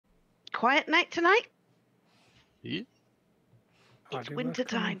quiet night tonight. Yeah. It's winter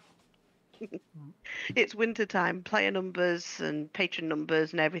time. It's winter time. Player numbers and patron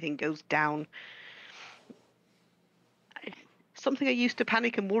numbers and everything goes down. Something I used to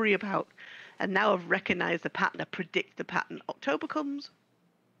panic and worry about, and now I've recognised the pattern. I predict the pattern. October comes,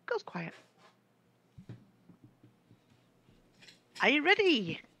 goes quiet. Are you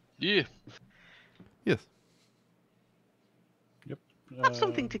ready? Yeah. Yes. Yep. Have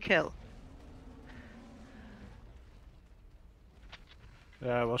something to kill.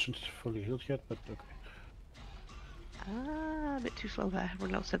 Yeah, I wasn't fully healed yet, but okay. Ah, a bit too slow there.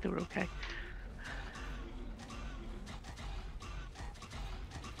 Everyone else said they were okay.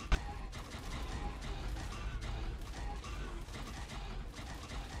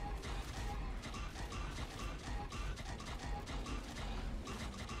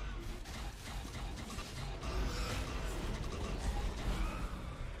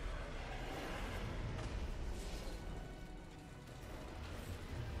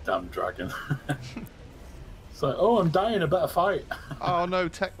 Damn dragon. It's like, oh, I'm dying, I better fight. Oh no,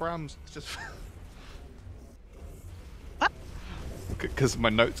 tech rams just. Because my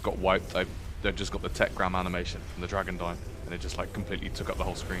notes got wiped, they've just got the tech ram animation from the dragon dying, and it just like completely took up the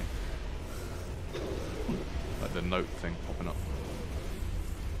whole screen. Like the note thing popping up.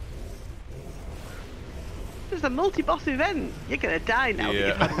 There's a multi-boss event. You're gonna die now that Yeah.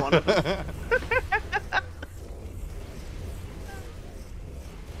 you've had one of them.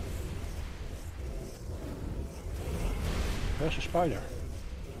 Where's the spider?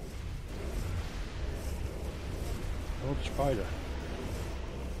 Oh, the spider.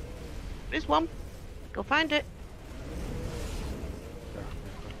 There's one. Go find it.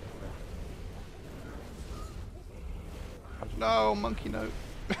 No, monkey note.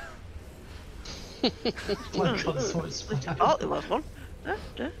 Oh, there was one.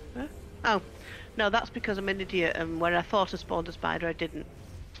 Oh, no, that's because I'm an idiot, and where I thought I spawned a spider, I didn't.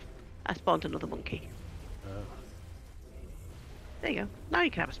 I spawned another monkey. There you go. Now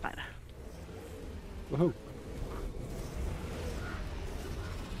you can have a spider. Woohoo!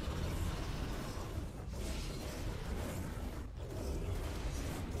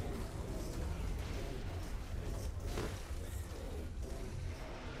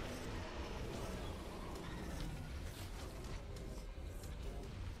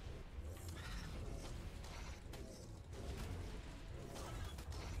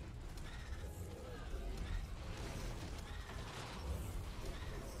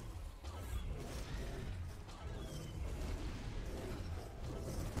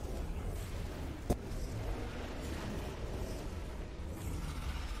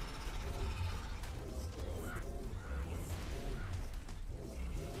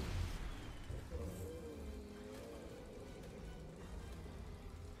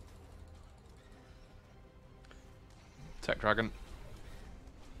 Tech dragon.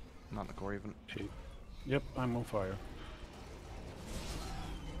 Not the core even. Yep, I'm on fire.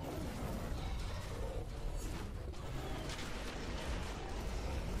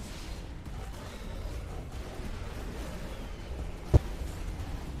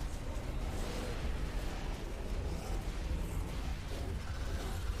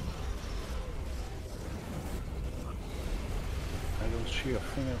 I don't see a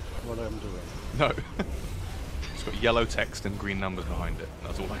thing of what I'm doing. No. It's got yellow text and green numbers behind it.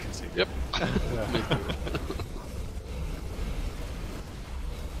 That's all I can see. Yep. Yeah.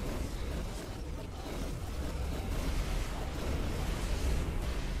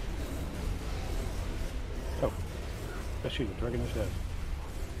 Oh, I see the dragon is dead.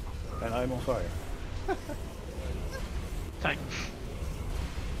 And I'm on fire. Sorry.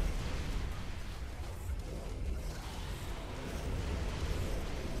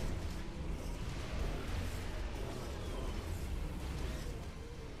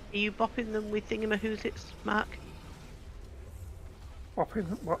 Are you bopping them with thingamahoosits, Mark? Bopping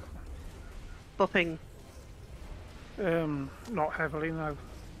what? Bopping. Not heavily, no.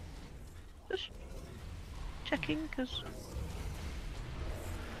 Just checking, because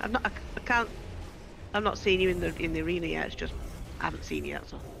I'm not. I can't. I'm not seeing you in the arena yet. It's just I haven't seen you.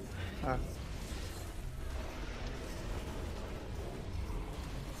 That's all.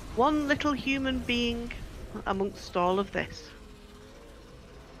 One little human being amongst all of this.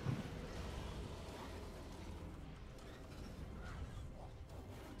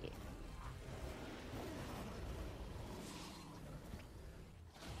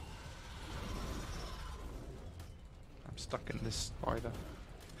 I'm stuck in this spider.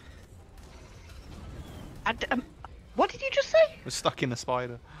 What did you just say? We're stuck in a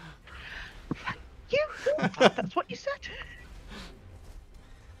spider. You? That's what you said.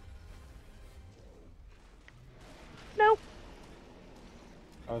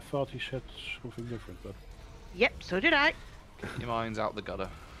 I thought he said something different, but... Yep, so did I. Your mind's out the gutter.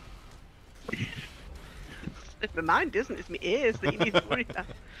 It's my mind, isn't it? It's my ears that you need to worry about.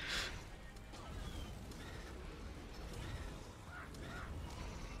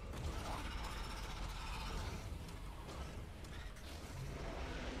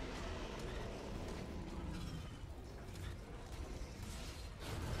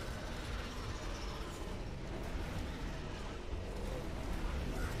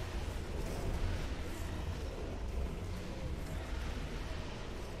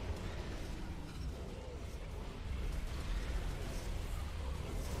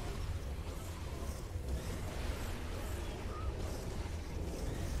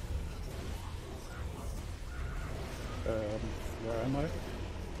 Where am I?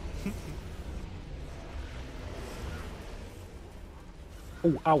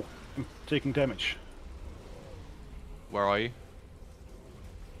 Oh, ow! I'm taking damage. Where are you?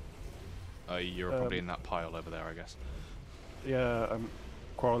 You're probably in that pile over there, I guess. Yeah, I'm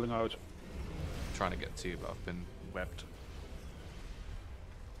crawling out. Trying to get to you, but I've been webbed.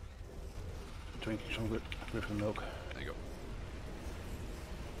 Drinking some with the milk. There you go.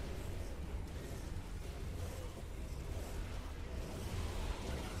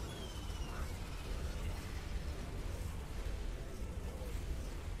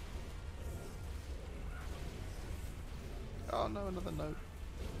 Oh no, another note.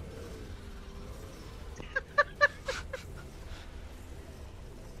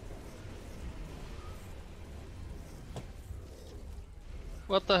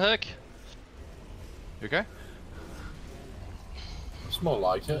 What the heck? You okay? It's more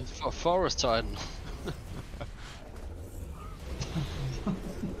like it. For Forest Titan.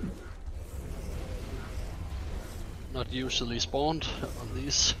 Not usually spawned on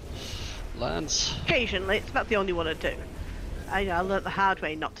these lands. Occasionally, it's about the only one I do. I learnt the hard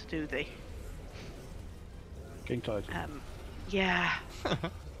way not to do the... King Titan. Yeah.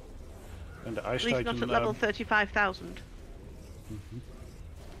 And the At Ice least Titan... not at level 35,000.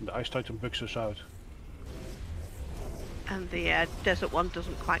 The Ice Titan bugs us out. And the desert one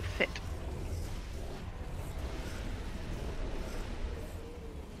doesn't quite fit.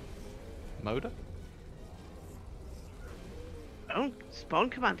 Moda? Oh, spawn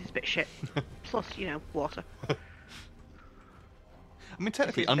command is a bit shit. Plus, you know, water. I mean,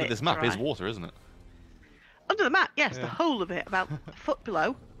 technically, It's a under bit this map is dry. water, isn't it? Under the map, yes, the Yeah. whole of it, about a foot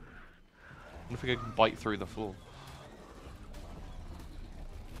below. What if we could bite through the floor?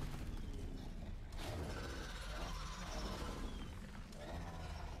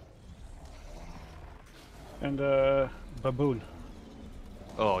 And baboon.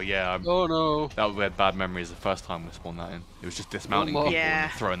 Oh yeah, Oh no. that we had bad memories the first time we spawned that in. It was just dismounting Oh, people yeah.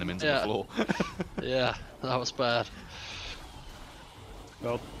 and throwing them into Yeah. the floor. Yeah, that was bad.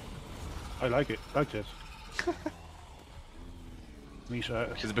 Well, I like it. Like it. Means,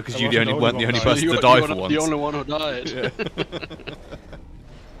 Is it because I you wasn't weren't the only one person You- to die you for were once? the only one who died. Yeah.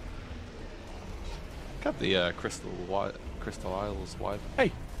 Got the Crystal Isles wipe.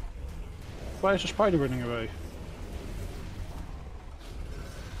 Hey! Why is a spider running away?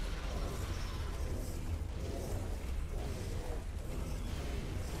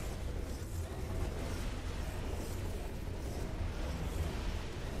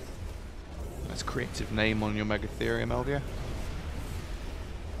 Nice creative name on your Megatherium, Elvia.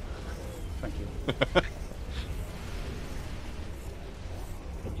 Thank you.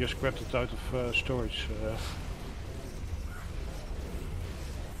 I just grabbed it out of storage.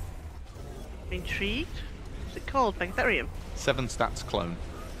 Intrigued? What's it called? Megatherium? 7 stats clone.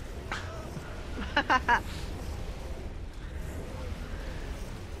 Yeah,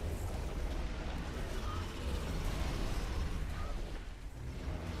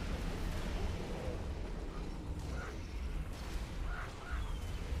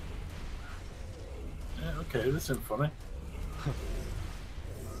 okay, this isn't funny.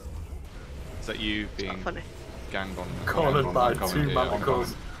 Is that you Not being funny. ganged on? Cornered ganged by on two yeah,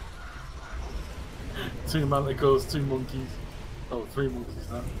 manticores. 2 manticores, 2 monkeys. Oh, 3 monkeys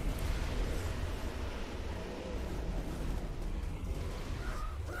now.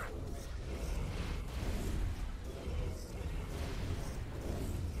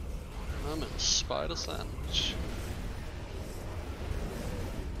 I'm in spider sandwich.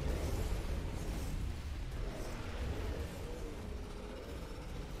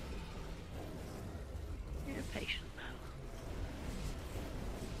 You're patient.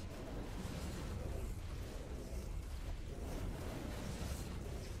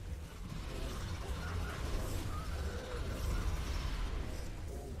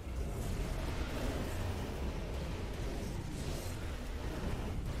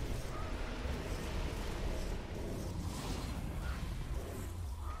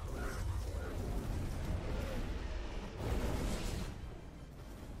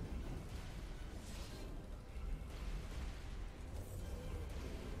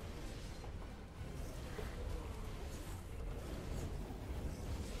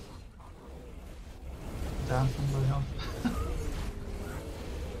 dancing, bloody hell.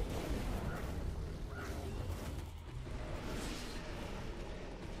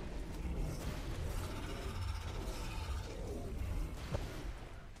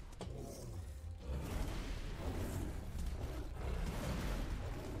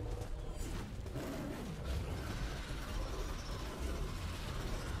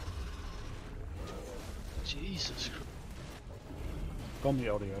 Jesus Christ. Kan die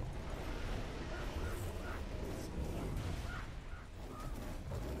audio.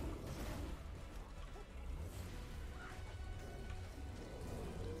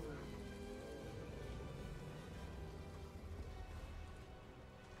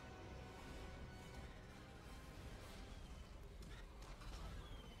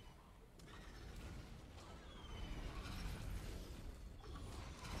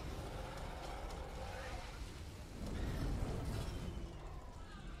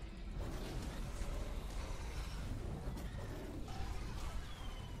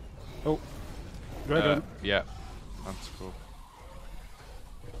 Oh, dragon. Yeah, that's cool.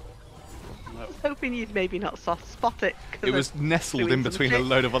 I was hoping you'd maybe not spot it. 'Cause It was nestled doing in some between a tricks.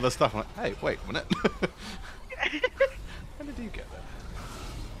 load of other stuff. I'm like, hey, wait a minute. How did you get there?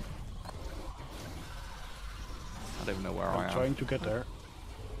 I don't even know where I I'm am. trying to get there.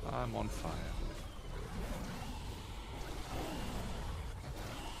 I'm on fire.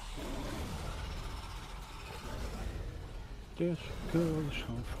 This girl's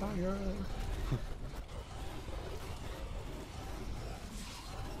on fire.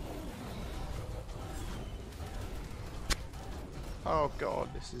 Oh god,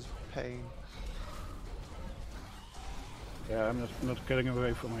 this is pain. Yeah, I'm not getting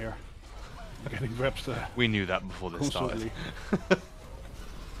away from here. I'm getting grabbed We knew that before this constantly. started.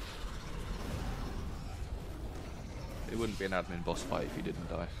 It wouldn't be an admin boss fight if you didn't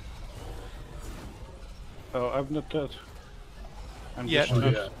die. Oh, I'm not dead. I'm Yet. just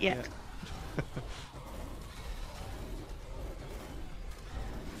not, Yeah. Yeah.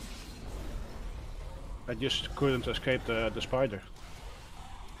 I just couldn't escape the spider.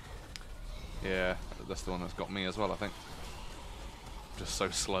 Yeah, that's the one that's got me as well, I think. Just so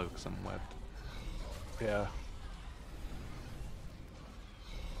slow because I'm webbed. Yeah.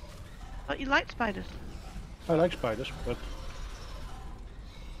 Thought you liked spiders. I like spiders, but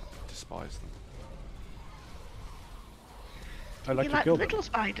Despise them. I like You to like kill them. little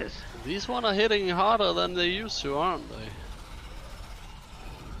spiders. These one are hitting harder than they used to, aren't they?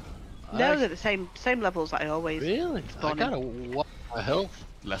 No, I- they're the same levels that I always. Really? I spawn in. gotta watch my health.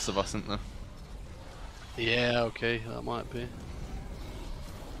 Less of us, isn't there? Yeah, okay, that might be.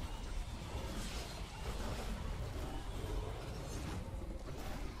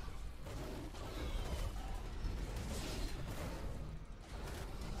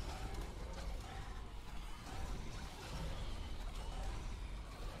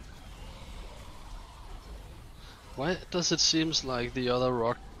 Why does it seem like the other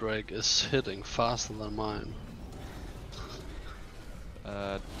rock drake is hitting faster than mine?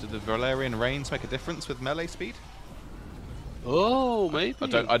 Do the Valerian Rains make a difference with melee speed? Oh, maybe.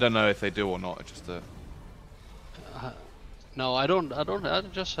 I don't know if they do or not. It's just No, I don't. I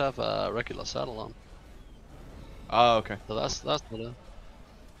just have a regular saddle on. Oh, okay. So that's not a.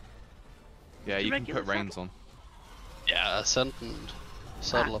 Yeah, The you can regular put reins on. Yeah, ascent and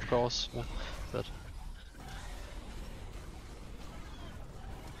saddle, of course. Yeah, but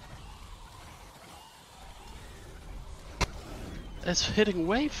it's hitting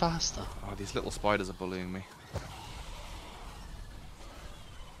way faster. Oh, these little spiders are bullying me.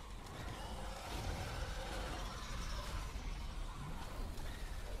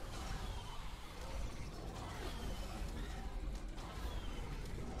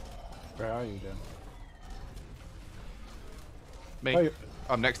 Where are you then? Me? Oh, you-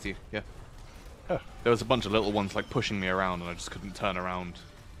 I'm next to you, yeah. Oh. There was a bunch of little ones like pushing me around and I just couldn't turn around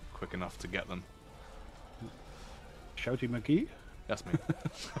quick enough to get them. Shouty McGee? That's me.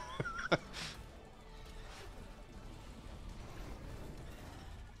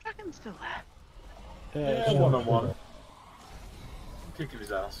 Dragon's still there. Yeah, Yeah, so- one on one. Kicking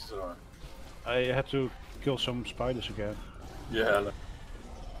his ass, it's alright. I had to kill some spiders again. Yeah, look.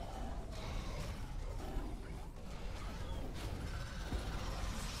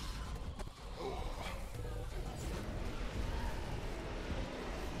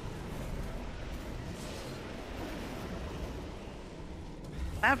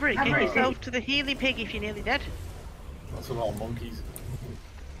 Maverick, get yourself to the Healy Pig if you're nearly dead. That's a lot of monkeys.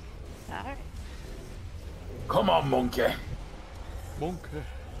 Alright. Come on, monkey. Monkey.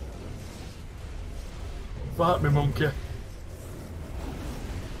 Fight me, monkey.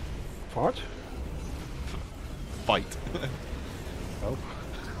 Fart? fight. Oh.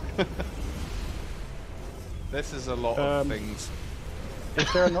 This is a lot of things.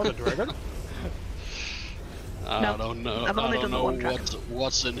 Is there another dragon? I No, don't know. I've only I don't done the know one dragon.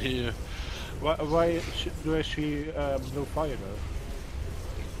 what's in here. Why do I see blue fire though?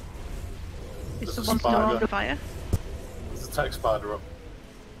 Is There's a someone still on spider. the fire? There's a tech spider up.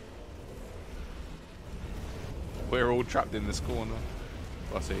 We're all trapped in this corner.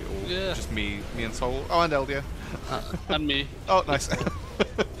 Well, I say all. Yeah. Just me and Soul. Oh, and Eldia. And me. Oh, nice.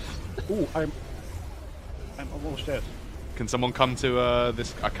 Ooh, I'm almost dead. Can someone come to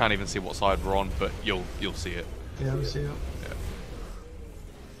this? I can't even see what side we're on, but you'll see it. Yeah, we see it. Yeah.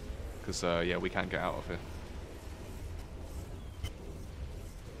 Because yeah, we can't get out of here.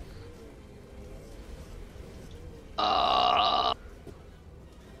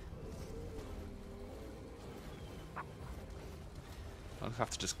 I'll have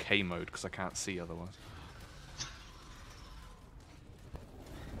to just K mode because I can't see otherwise.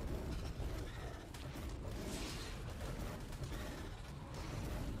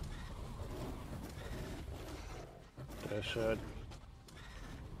 There's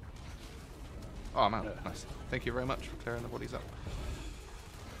Oh, I'm out. Nice. Thank you very much for clearing the bodies up.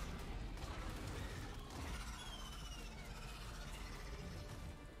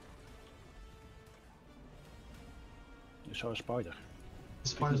 I saw a spider. The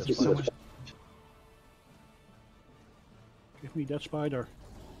spiders do so much. Give me that spider.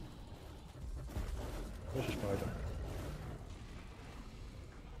 There's a spider.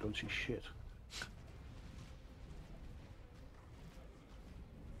 Don't see shit.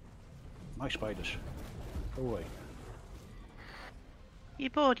 My spiders. Go away. You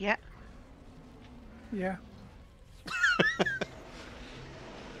bored yet? Yeah.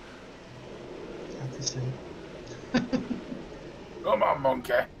 Can't be seen. Come on,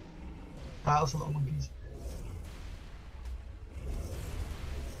 monkey. Battles a lot of monkeys.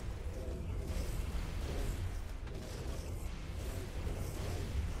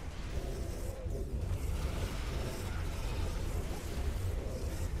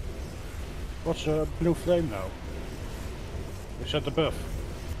 What's a blue flame now? Is that the buff?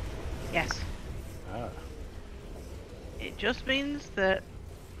 Yes. Ah. It just means that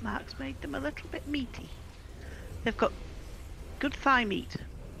Mark's made them a little bit meaty. They've got good thigh meat.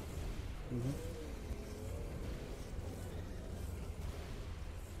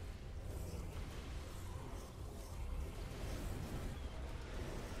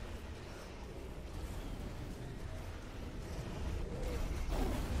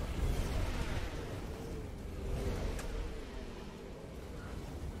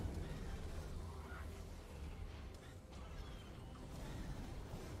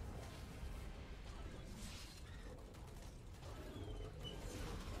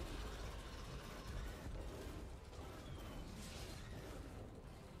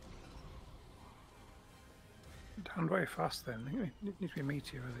 Down very fast then. I think it needs to be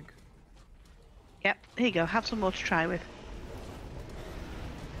meatier, I think. Yep, here you go, have some more to try with.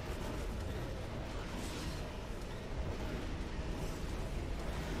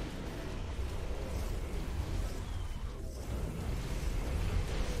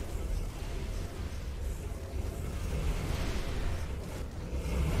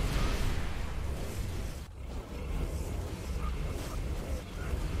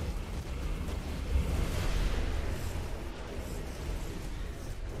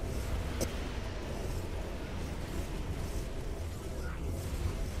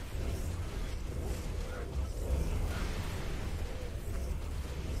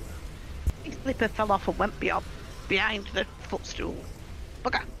 His slipper fell off and went behind the footstool.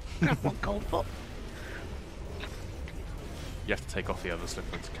 Bugger! Got one cold foot. You have to take off the other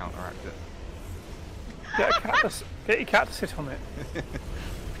slipper to counteract it. Get your cat to sit on it.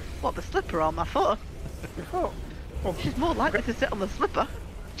 What, the slipper on my foot? Your foot. Well, She's more likely to sit on the slipper.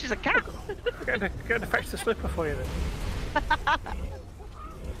 She's a cat. get her to fetch the slipper for you then.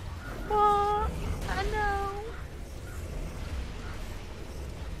 What? I know.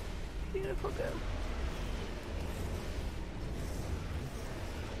 Beautiful girl.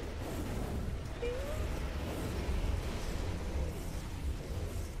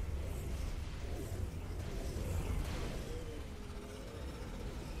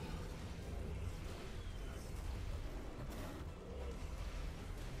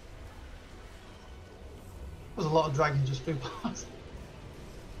 There's a lot of dragons just flew past.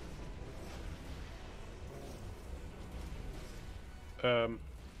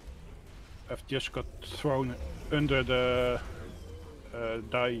 I've just got thrown under the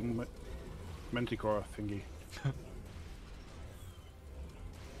dying manticore thingy.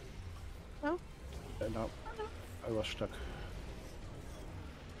 Oh. No. I was stuck.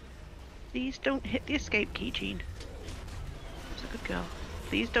 Please don't hit the escape key, Jean. That's a good girl.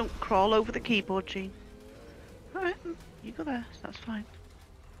 Please don't crawl over the keyboard, Jean. Alright, you go there, that's fine.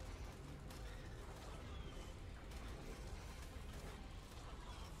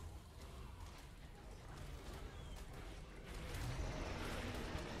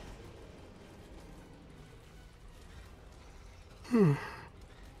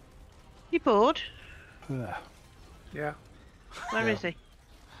 You bored? Yeah. Where is he?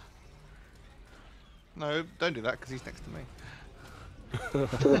 No, don't do that because he's next to me.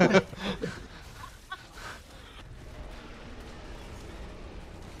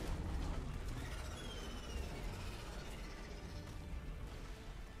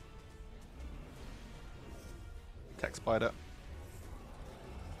 Tech spider.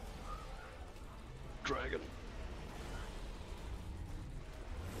 Dragon.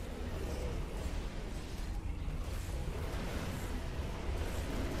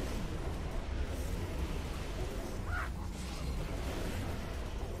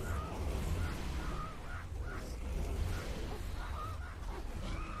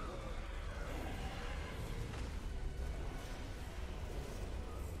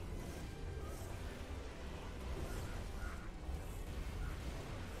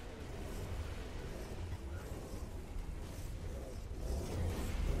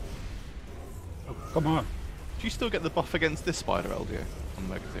 Oh, come on. Do you still get the buff against this spider, LDO, on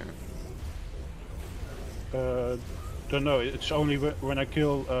Megatherium? Don't know. It's only when I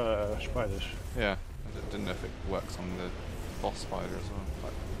kill spiders. Yeah, I didn't know if it works on the boss spider as well,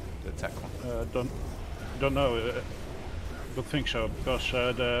 like the tech one. Don't know. Don't think so because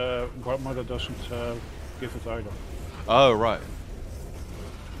the Godmother doesn't give it either. Oh, right.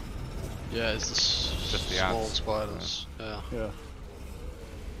 Yeah, it's the Just the small ants. spiders. Yeah. Yeah.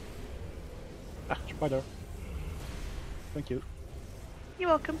 Ah, spider. Thank you. You're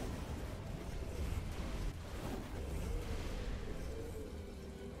welcome.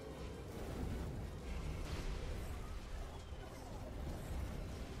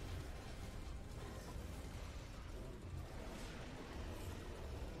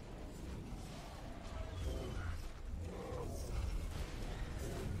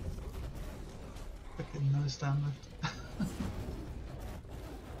 Fucking no stand left.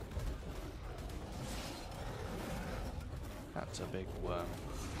 That's a big worm.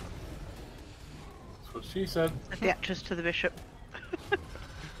 That's what she said. The actress to the bishop.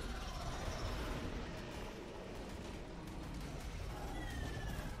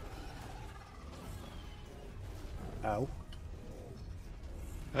 Ow.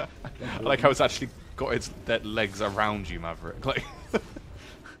 I like how it's actually got its dead legs around you, Maverick. Like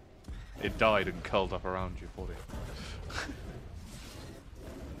it died and curled up around your body.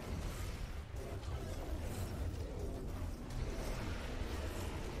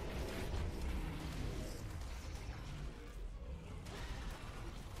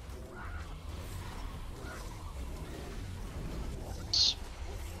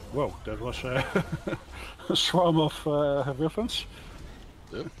 Whoa, that was a swarm of wyverns.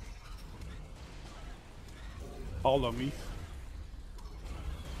 Yep. All on me.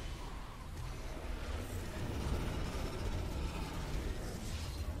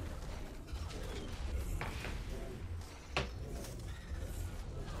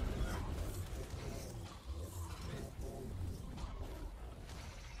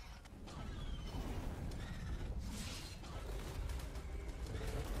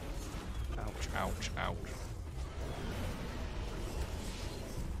 Ouch, ouch, ouch.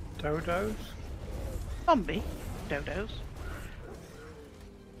 Dodos? Zombie dodos.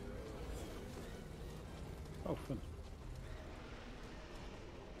 Oh, fun.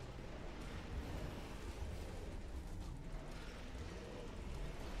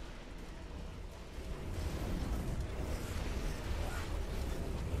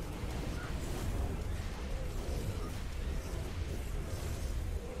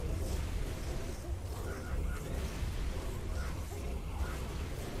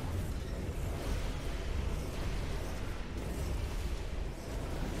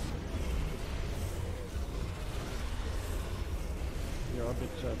 You're a bit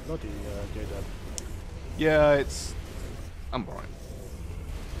bloody, J-Dab. Yeah, it's... I'm alright.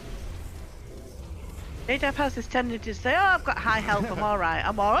 Nadab has this tendency to say, oh, I've got high health, I'm alright,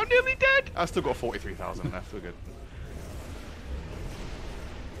 I'm nearly dead. I've still got 43,000 left, we're good.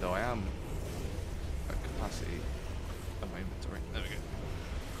 Though I am at capacity of my inventory. There we go.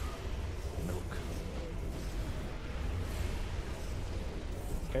 Milk.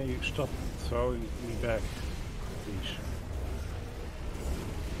 Can you stop throwing me back, please?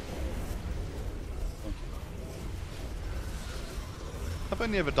 Thank you. I've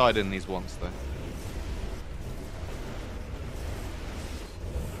only ever died in these once, though.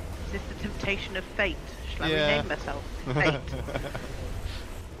 Is this the temptation of fate? Shall I Yeah. rename myself Fate?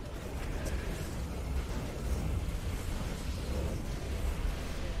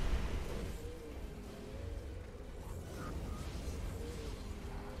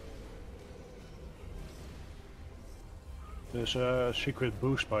 There's a secret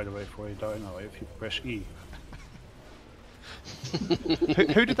boost, by the way, for you dino if you press E.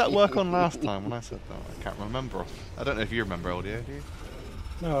 Who did that work on last time when I said that? I can't remember. I don't know if you remember LDO, do you?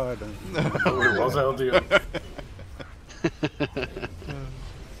 No, I don't. Oh, it was LDO.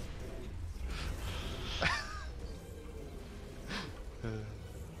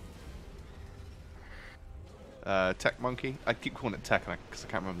 Tech Monkey? I keep calling it Tech because I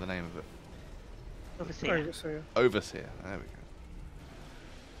can't remember the name of it. Overseer. Overseer. Overseer, there we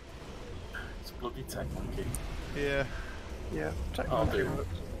go. It's bloody Tech Monkey. Yeah. Yeah, Oh, technology dear. works.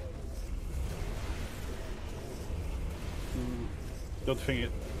 Don't think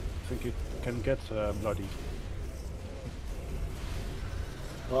you can get bloody.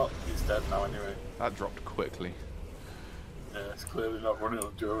 Well, he's dead now anyway. That dropped quickly. Yeah, it's clearly not running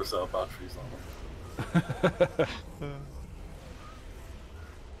on Duracell batteries.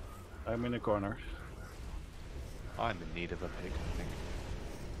 I'm in a corner. I'm in need of a pig, I think.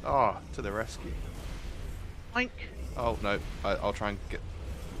 Oh, to the rescue. Oink. Oh, no. I'll try and get...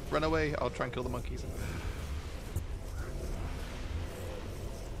 Run away. I'll try and kill the monkeys.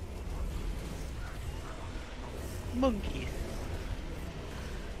 Monkeys.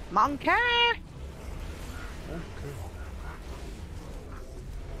 Monkey!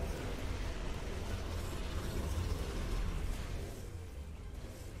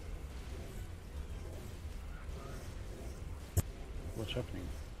 What's happening?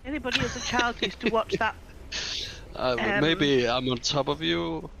 Anybody as a child used to watch that Maybe I'm on top of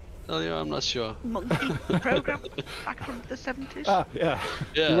you, Elia, I'm not sure. monkey program back from the 70s? Ah, yeah.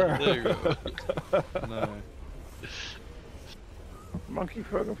 Yeah, there you go. No. Monkey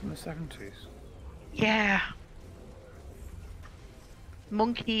program from the 70s. Yeah.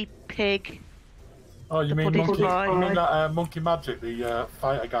 Monkey, pig. Oh, you The mean Buddy's Monkey? Boy. You mean that Monkey Magic, the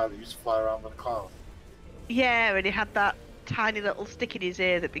fighter guy that used to fly around on a cloud? Yeah, and he had that tiny little stick in his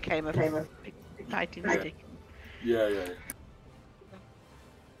ear that became a big fighting stick. Yeah, yeah, yeah.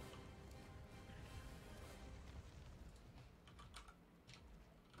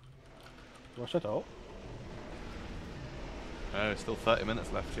 Was that all? Oh, still 30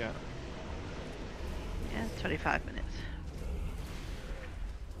 minutes left, yeah. Yeah, 25 minutes.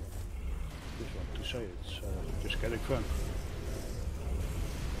 Just want to say it's just getting fun.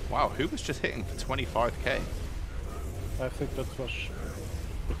 Wow, who was just hitting for 25k? I think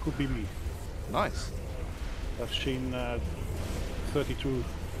it could be me. Nice. I've seen 32k.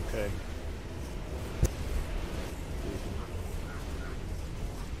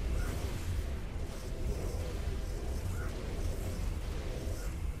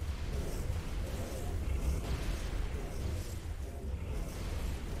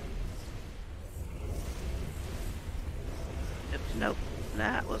 Oops, nope.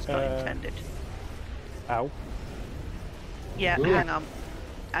 That was not intended. Ow. Yeah, Ooh. hang on.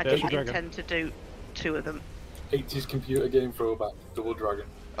 I There's a didn't dragon. intend to do two of them. 80s computer game throwback, Double Dragon.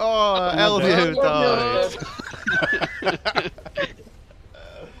 Oh, LDO died.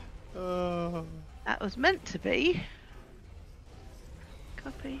 Oh. That was meant to be.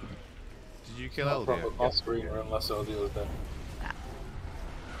 Copy. Did you kill Not a proper LDO? boss screener unless LDO's dead.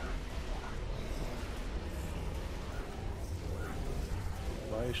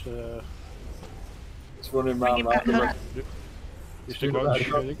 Why is the It's running Bring round him back round. up. is the Speed gun of that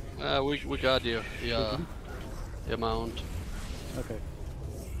shooting? We got you. Yeah. Your mount. Okay.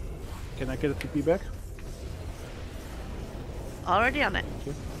 Can I get a TP back? Already on it.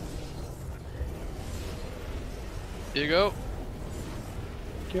 Here you go.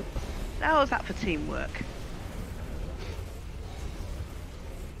 Yep. How was that for teamwork?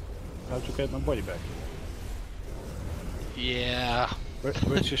 How to get my body back? Yeah.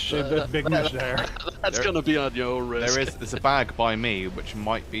 Which is that big mess there. That's There- gonna be on your own risk. There's a bag by me, which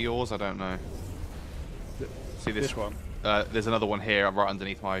might be yours, I don't know. See this? This one. There's another one here, right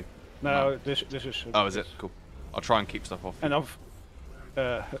underneath my... No, this is. Oh, is it? Cool. I'll try and keep stuff off. And I've.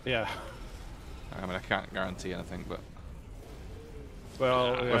 Yeah. I mean, I can't guarantee anything, but...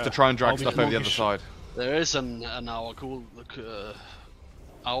 Well, We have to try and drag all these stuff over the other monkeys- side. There is an hour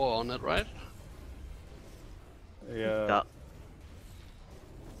hour on it, right? Yeah. Got.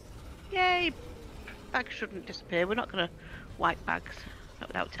 Yay! Bags shouldn't disappear. We're not going to wipe bags. Not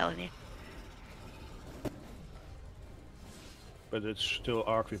without telling you. but it's still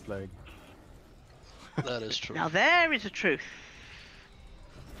ARK we're playing. That is true. Now there is a truth.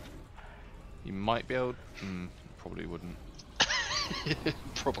 You might be able. Probably wouldn't.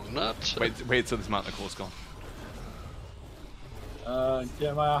 Probably not. Wait till this mountain core's gone.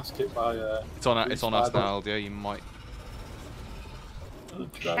 Get my ass kicked by. It's on us now, Aldia. You might.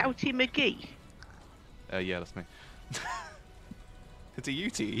 Shouty McGee. Yeah, that's me. It's a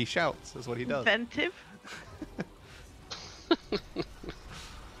UT. He shouts. That's what he does. Inventive.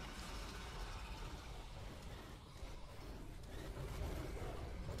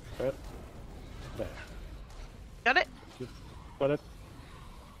 Right. There. Got it. Got it.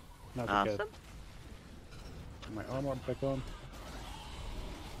 Now to Awesome. get my armor back on.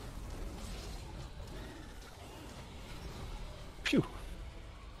 Phew.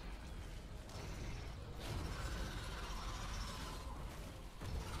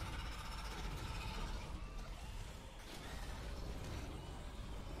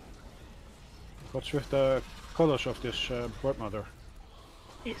 What's with the colors of this bird mother?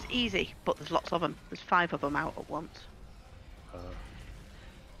 It's easy, but there's lots of them. There's 5 of them out at once.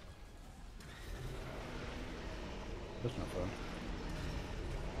 That's not fun.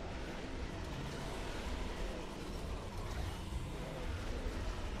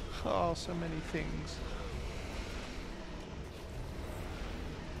 Oh, so many things.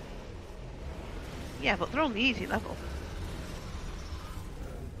 Yeah, but they're on the easy level.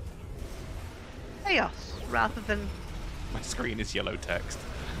 Chaos, rather than... My screen is yellow text.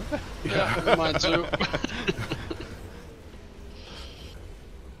 Yeah, mine too.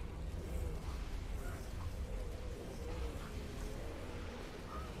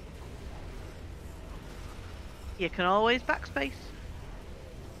 You can always backspace.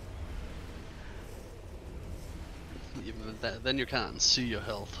 Even then you can't see your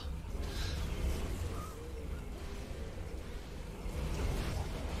health.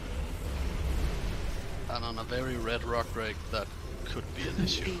 And on a very red rock break, that could be an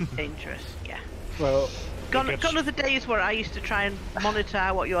issue. Be dangerous, yeah. Well, Gone are the days where I used to try and monitor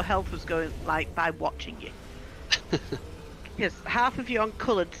what your health was going like by watching you. Because half of you on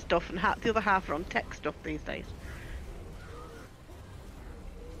coloured stuff and the other half are on tech stuff these days.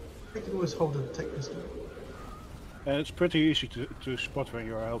 I can always hold a tech pistol. and it's pretty easy to spot when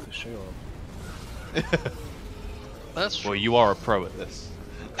your health is zero. That's true. Well, you are a pro at this.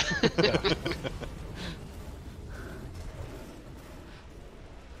 Yeah.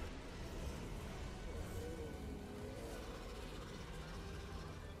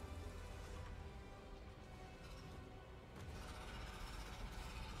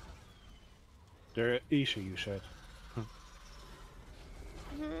 They're easy, you said.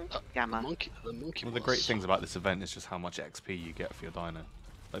 Gamma. The monkey One of the great things about this event is just how much XP you get for your dino.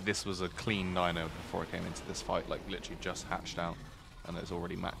 Like, this was a clean dino before I came into this fight, like literally just hatched out, and it's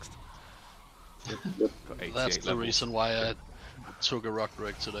already maxed. Got 88 That's the levels. reason why I took a rock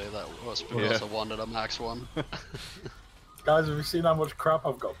break today. That was because Yeah. I wanted a max one. Guys, have you seen how much crap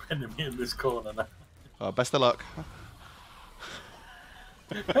I've got pinning me in this corner now? Best of luck.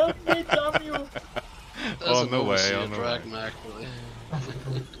 Help me, damn you! There's Oh, an no way, overseer oh, no dragon, actually.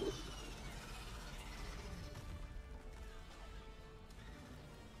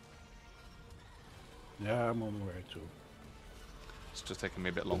 Yeah, I'm on the way too. It's just taking me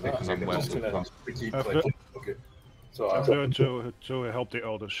a bit longer because I'm well. Okay. So I'm I've there to help the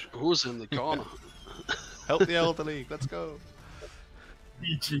elders. Who's in the corner? Help the elderly, let's go.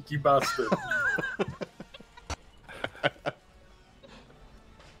 you cheeky bastard.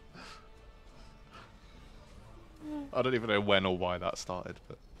 I don't even know when or why that started,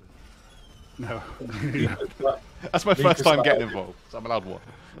 but No. that's my Me first time decide. getting involved, so I'm allowed one.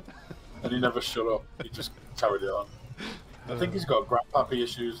 And he never shut up. He just carried it on. I think he's got grandpappy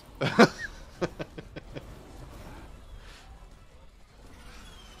issues.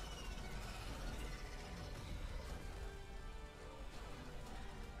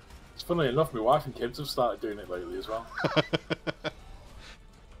 It's funny enough, my wife and kids have started doing it lately as well.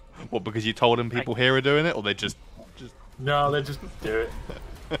 What, because you told them people here are doing it, or they just... No, they just do it.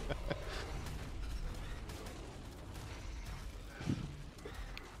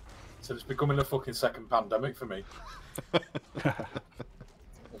 So it's becoming a fucking second pandemic for me.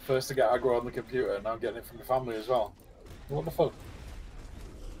 First to get aggro on the computer, and now I'm getting it from my family as well. What the fuck?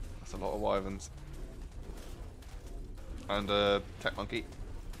 That's a lot of wyverns. And tech monkey.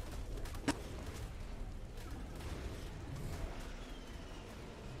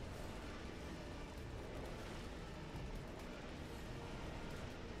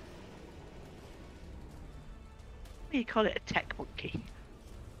 You call it a tech monkey.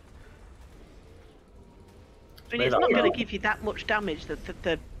 I mean, Made it's out not going well. to give you that much damage. The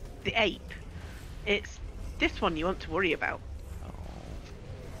ape. It's this one you want to worry about. Oh.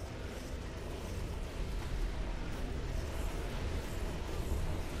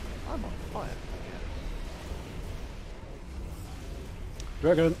 I'm on fire again.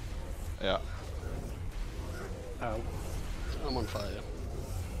 Dragon. Yeah. Ow. I'm on fire.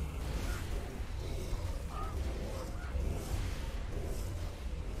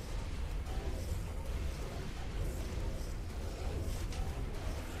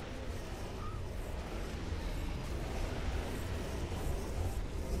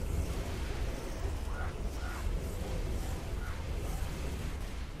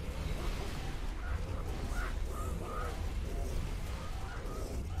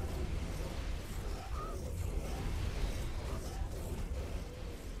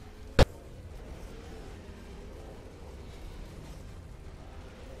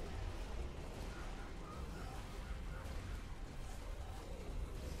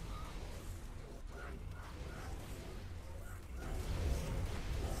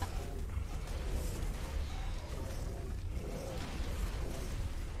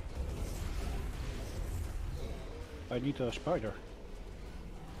 I need a spider.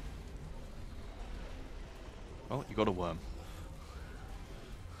 Well, you got a worm.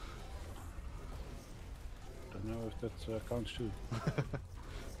 Don't know if that counts too.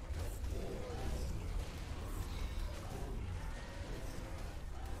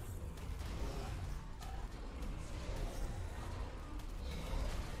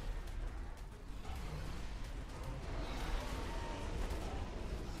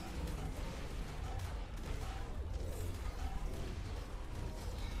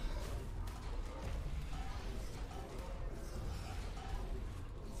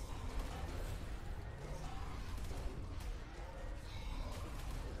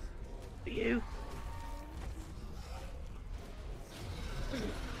 For you.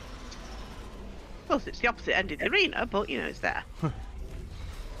 Of course, it's the opposite end of the arena, but you know it's there.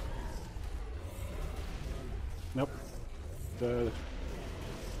 Nope. The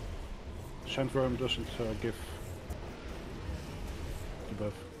sandworm doesn't give the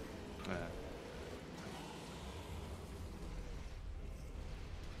buff. Yeah.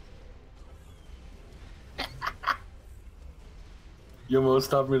 You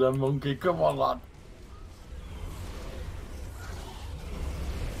almost had me then, monkey. Come on, lad.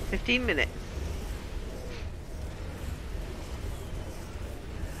 15 minutes.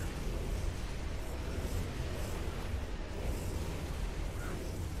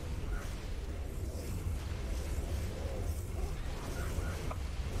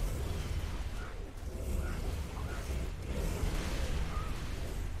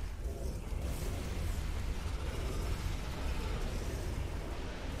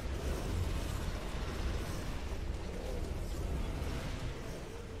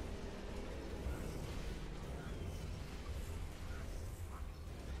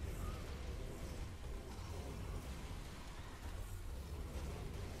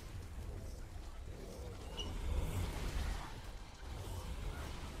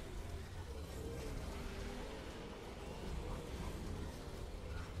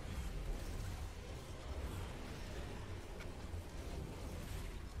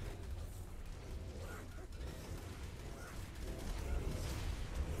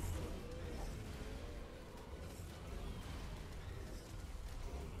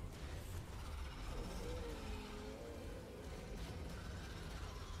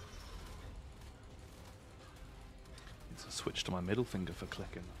 Need to switch to my middle finger for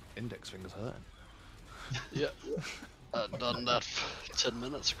clicking. Index finger's hurting. Yeah. I'd done that 10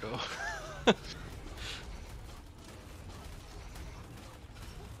 minutes ago.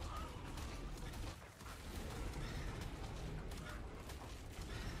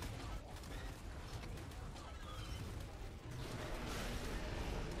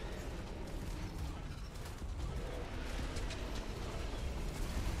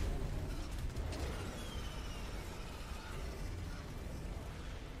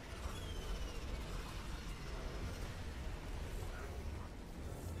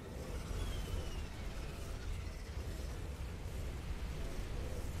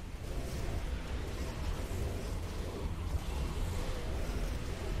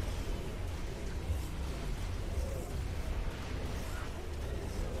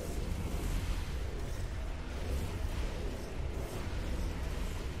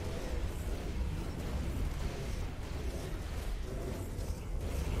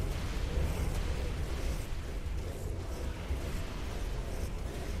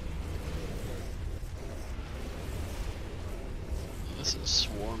 This is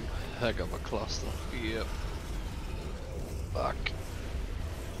one heck of a cluster. Yep. Fuck.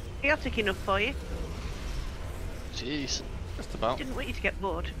 Chaotic enough for you. Jeez. Just about. Didn't want you to get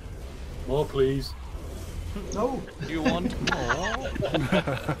bored. More, please. No! You want more?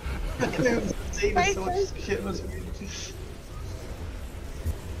 I can't even see this so much shit was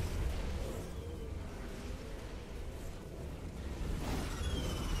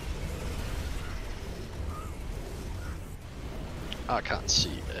I can't see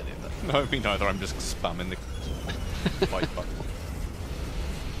anything. No, me neither. I'm just spamming the fight button.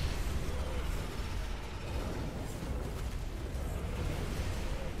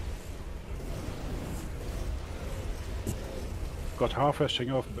 Got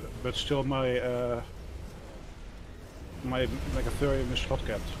harvesting off, but still my my Megatherium is slot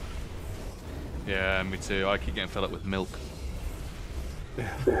capped. Yeah, me too. I keep getting filled up with milk.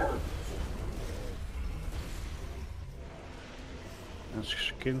 And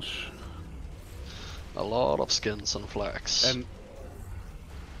skins. A lot of skins and flags. And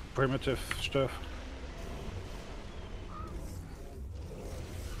primitive stuff.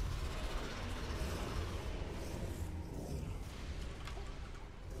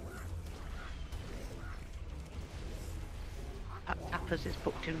 Appers is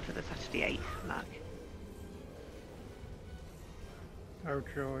booked in for the Saturday 8th, Mark. Oh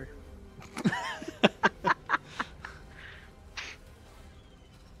joy.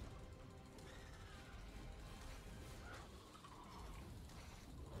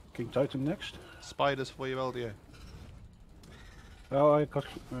 King Titan next. Spiders for you, LDO. Oh, I got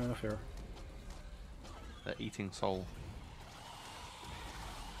fair. They're eating soul.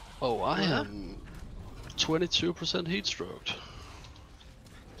 Oh, I am 22% heat stroked.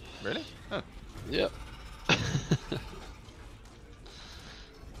 Really? Oh. Yep.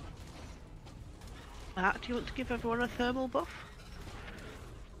 Mark, do you want to give everyone a thermal buff?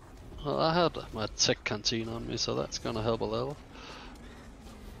 Well, I had my tech canteen on me, so that's gonna help a little.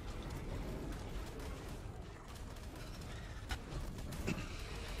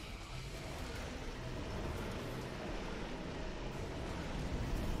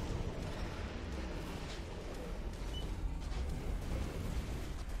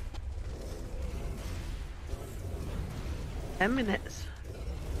 Minutes.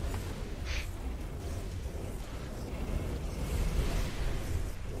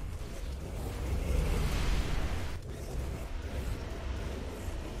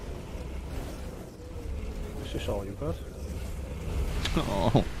 Is this all you got?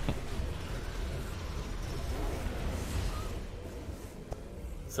 Oh.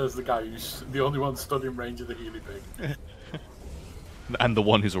 Says the guy who's the only one stood in range of the Healy Pig. And the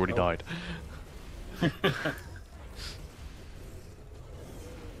one who's already died.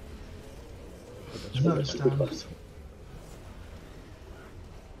 no stand.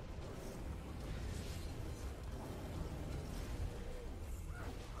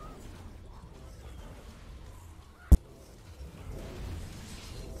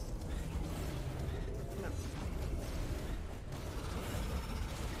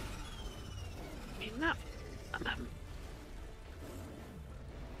 No.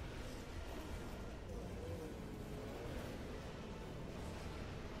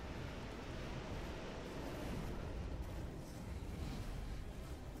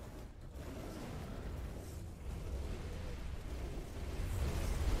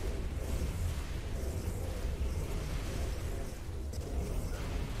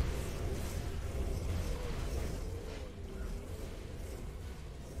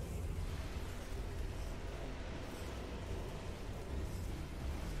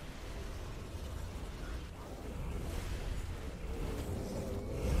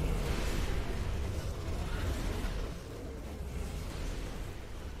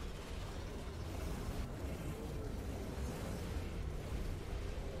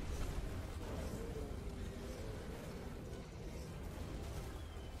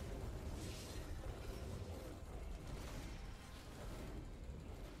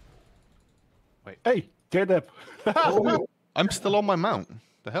 Wait. Hey, get up! Oh, I'm still on my mount.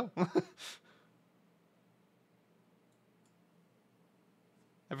 The hell?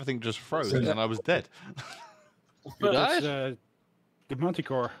 Everything just froze and I was dead. You That's died? the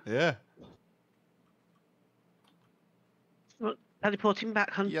Manticore. Yeah. Well, teleporting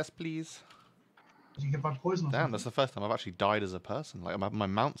back, hun. Yes, please. did you get bad poison or Damn, something? that's the first time I've actually died as a person. Like my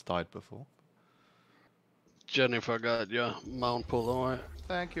mount's died before. Jennifer got your mount pulled away.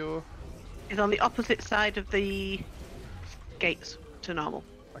 Thank you. It's on the opposite side of the gates to normal.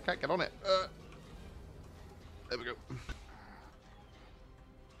 I can't get on it. There we go.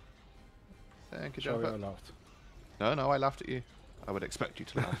 Thank you, Sorry, I Jennifer. laughed. No, I laughed at you. I would expect you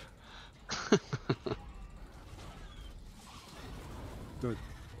to laugh. Good.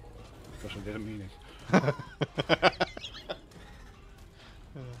 Because I didn't mean it. I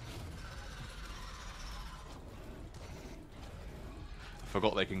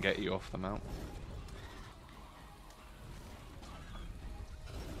forgot they can get you off the mount.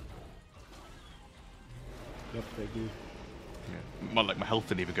 Yep, they do. Yeah. My health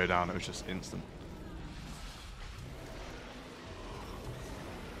didn't even go down, it was just instant.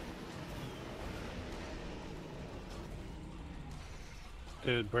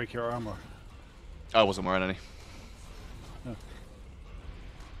 Did it break your armor? I wasn't wearing any. Oh.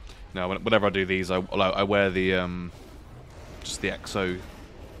 No, whenever I do these, I wear the just the exo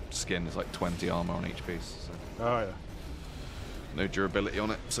skin. Is like 20 armor on each piece. So. Oh yeah. No durability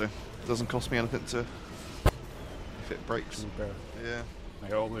on it, so it doesn't cost me anything to if it breaks. Repair. Yeah.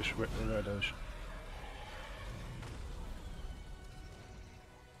 I always wear those.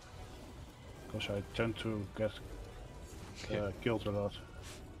 Because I tend to get killed a lot.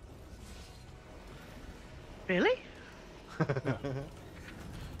 Really?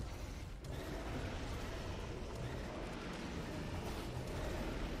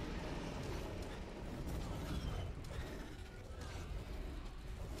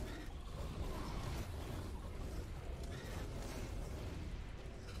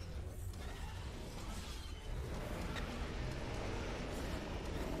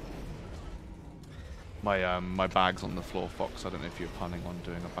 My bag's on the floor, Fox. I don't know if you're planning on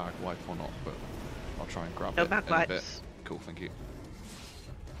doing a bag wipe or not, but I'll try and grab No it bag in a bit. wipes. Cool, thank you.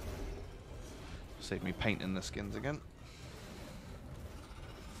 Save me painting the skins again.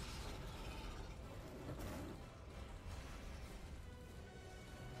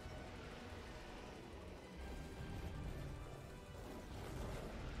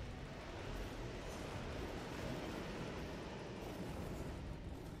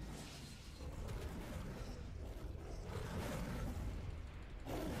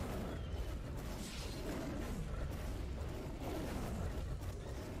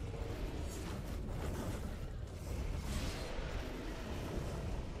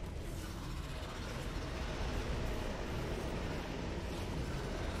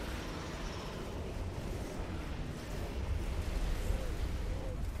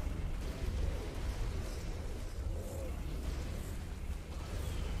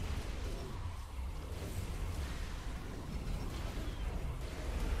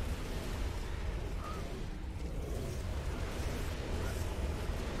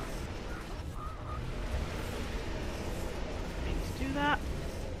 Do that.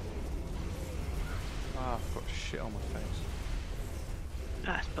 Ah, I've got shit on my face.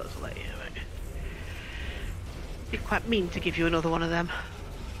 I suppose I'll let you have it. Be quite mean to give you another one of them.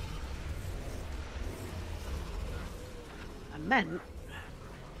 I meant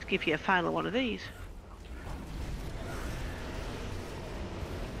to give you a final one of these.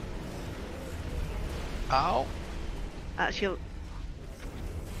 Ow! That's your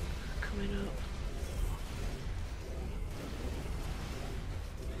coming up.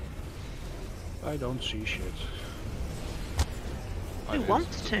 I don't see shit. Who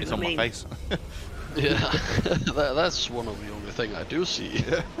wants to? It's I on mean, my face. Yeah, that's one of the only thing I do see.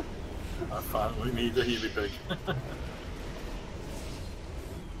 I finally need a Healy pig.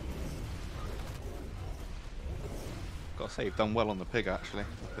 Gotta say, you've done well on the pig actually.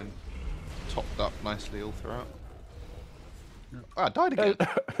 I've been topped up nicely all throughout. Ah, I died again.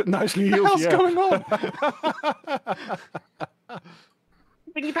 Nicely What healed, the hell's going on?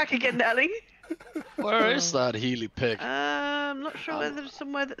 bring you back again, darling. Where is that Healy pig? I'm not sure whether there's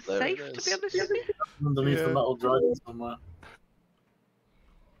somewhere that's there it safe, to is. be honest with you. Underneath Yeah. the metal dragon somewhere.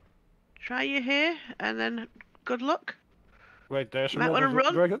 Try you here, and then good luck. Wait, there's Might wanna another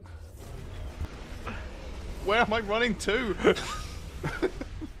run. dragon? Where am I running to?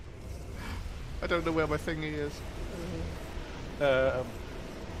 I don't know where my thingy is.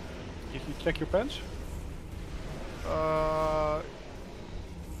 Did you check your pants?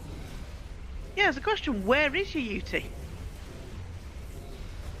 Yeah, there's a question. Where is your Yeti?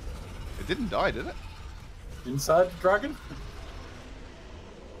 It didn't die, did it? Inside the dragon?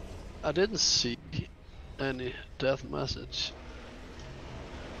 I didn't see any death message.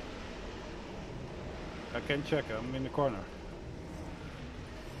 I can check, I'm in the corner.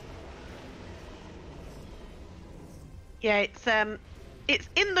 Yeah, it's in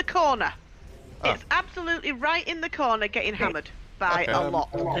the corner. Oh. It's absolutely right in the corner, getting hammered by Okay. a lot.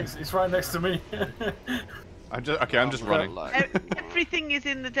 It's right next to me. I'm just running. Everything is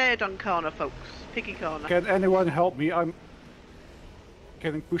in the Daedon corner, folks. Piggy corner. Can anyone help me? I'm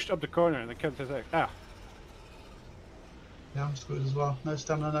getting pushed up the corner and I can't attack. Ah! Yeah, I'm screwed as well. No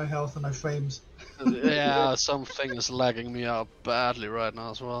stamina, no health, and no frames. Yeah, something is lagging me out badly right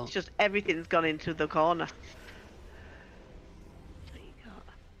now as well. It's just everything's gone into the corner. There you go.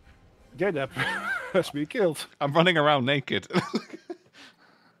 Yeah, that has me killed. I'm running around naked.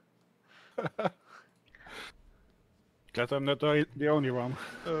 Glad I'm not the only one.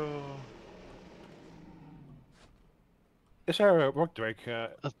 Is there a rock drake I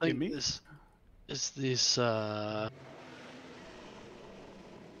in think me? this is this.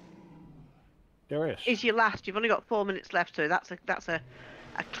 There is. Is your last? You've only got 4 minutes left, so that's a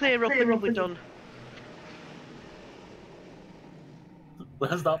clear up and we're done.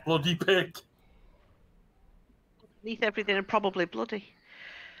 Where's that bloody pig? Beneath everything and probably bloody.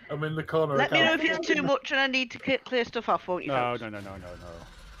 I'm in the corner. Let me know if it's too much and I need to clear stuff off, won't you? No, folks? no.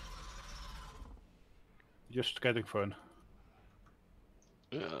 Just getting fun.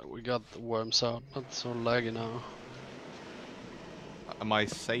 Yeah, we got the worms out. Not so laggy now. Am I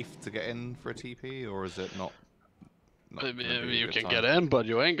safe to get in for a TP, or is it not? Maybe gonna be a you good can time? get in, but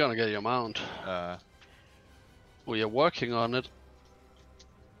you ain't gonna get your mount. We are working on it.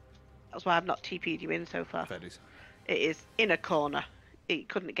 That's why I've not TP'd you in so far. Fair dues. It is in a corner. It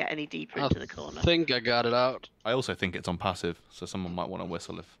couldn't get any deeper into the corner. I think I got it out. I also think it's on passive, so someone might want to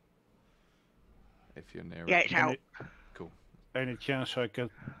whistle if you're near Yeah, it. it's out. Cool. Any chance I can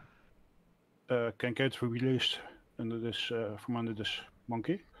get released under this from under this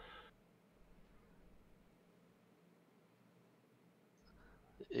monkey?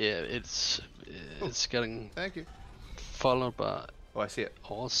 Yeah, it's getting Thank you. followed by Oh, I see it.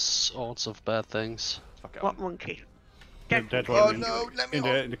 all sorts of bad things. Fuck it. What monkey? That Oh one no! Let me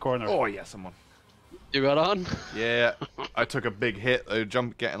in the corner. Oh yeah, someone. You got on? Yeah, I took a big hit though,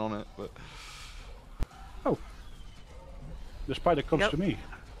 getting on it, but The spider comes Yep. to me.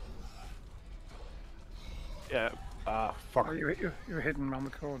 Yeah. Fuck. Oh, you're hidden around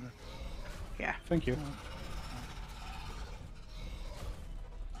the corner. Yeah. Thank you.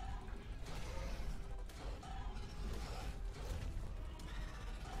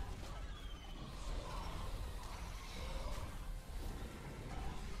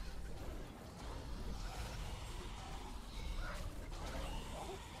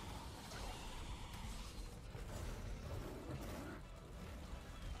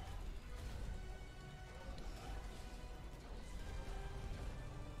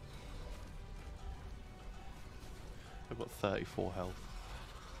 I've got 34 health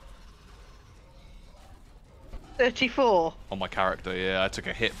 34. on my character. Yeah, I took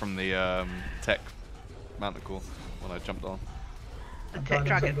a hit from the tech manticore when I jumped on. The tech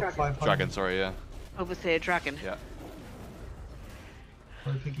dragon. Dragon, sorry, yeah. Overseer dragon. Yeah.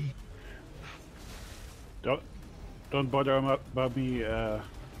 Poor piggy. Don't bother about me,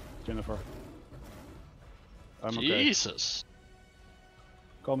 Jennifer. I'm okay. Jesus!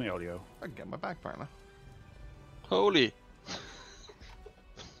 Call me audio. I can get my bag back now. Holy!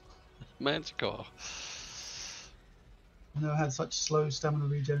 Manticore. I've never had such slow stamina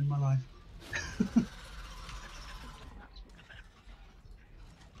regen in my life.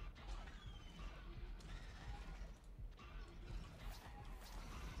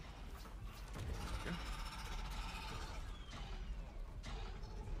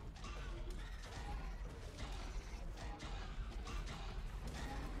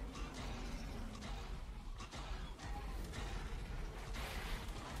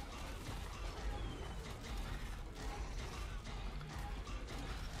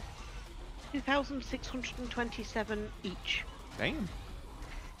 $2,627 each. Damn.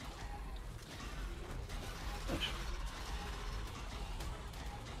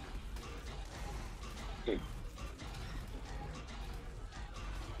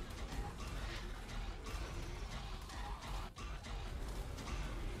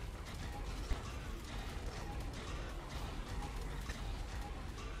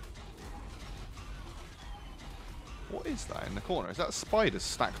 What is that in the corner? Is that spiders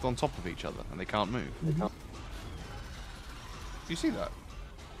stacked on top of each other and they can't move? Mhm. Do you see that?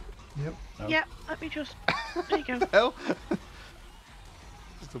 Yep. No. Yeah, let me just. There you go. What the hell?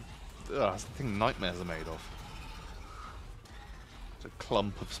 Just that's the thing nightmares are made of. It's a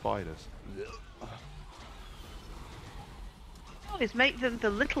clump of spiders. Is make them the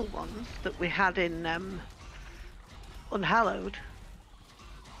little ones that we had in Unhallowed.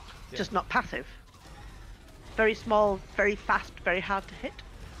 Yeah. Just not passive. Very small, very fast, very hard to hit.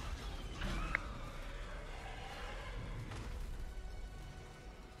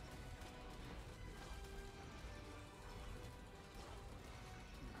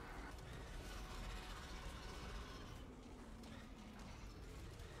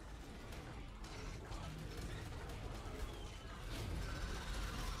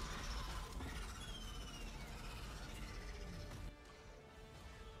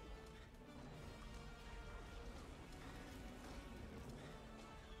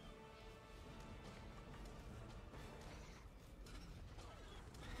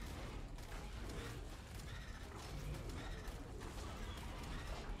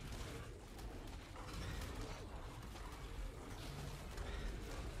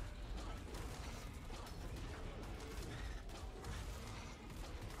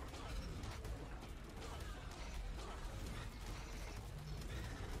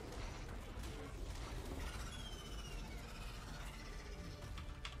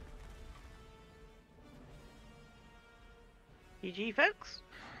 GG, folks.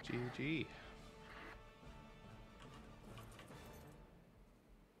 GG.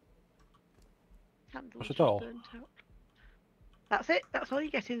 Candles That's it just all? burnt out. That's it. That's all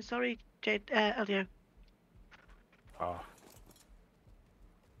you're getting. Sorry, Jade, Elio. Ah.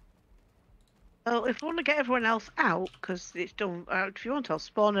 Well, if you want to get everyone else out, because it's done. If you want, I'll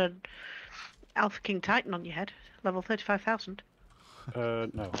spawn an Alpha King Titan on your head, level 35,000.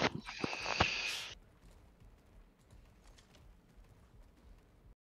 No.